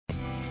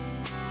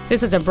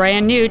This is a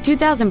brand new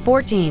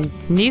 2014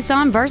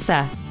 Nissan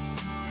Versa.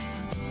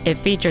 It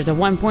features a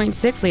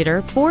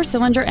 1.6-liter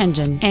four-cylinder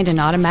engine and an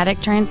automatic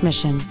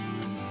transmission.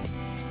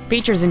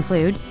 Features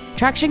include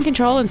traction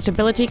control and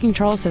stability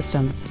control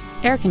systems,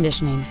 air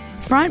conditioning,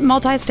 front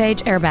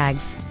multi-stage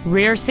airbags,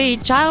 rear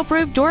seat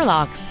child-proof door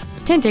locks,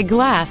 tinted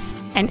glass,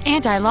 an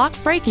anti-lock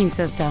braking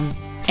system,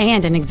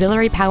 and an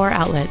auxiliary power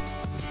outlet.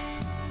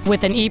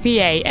 With an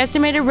EPA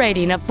estimated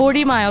rating of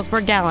 40 miles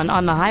per gallon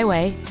on the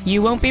highway,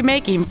 you won't be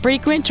making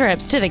frequent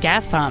trips to the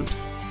gas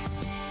pumps.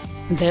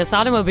 This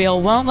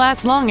automobile won't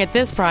last long at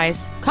this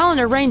price. Call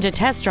and arrange a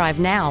test drive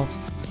now.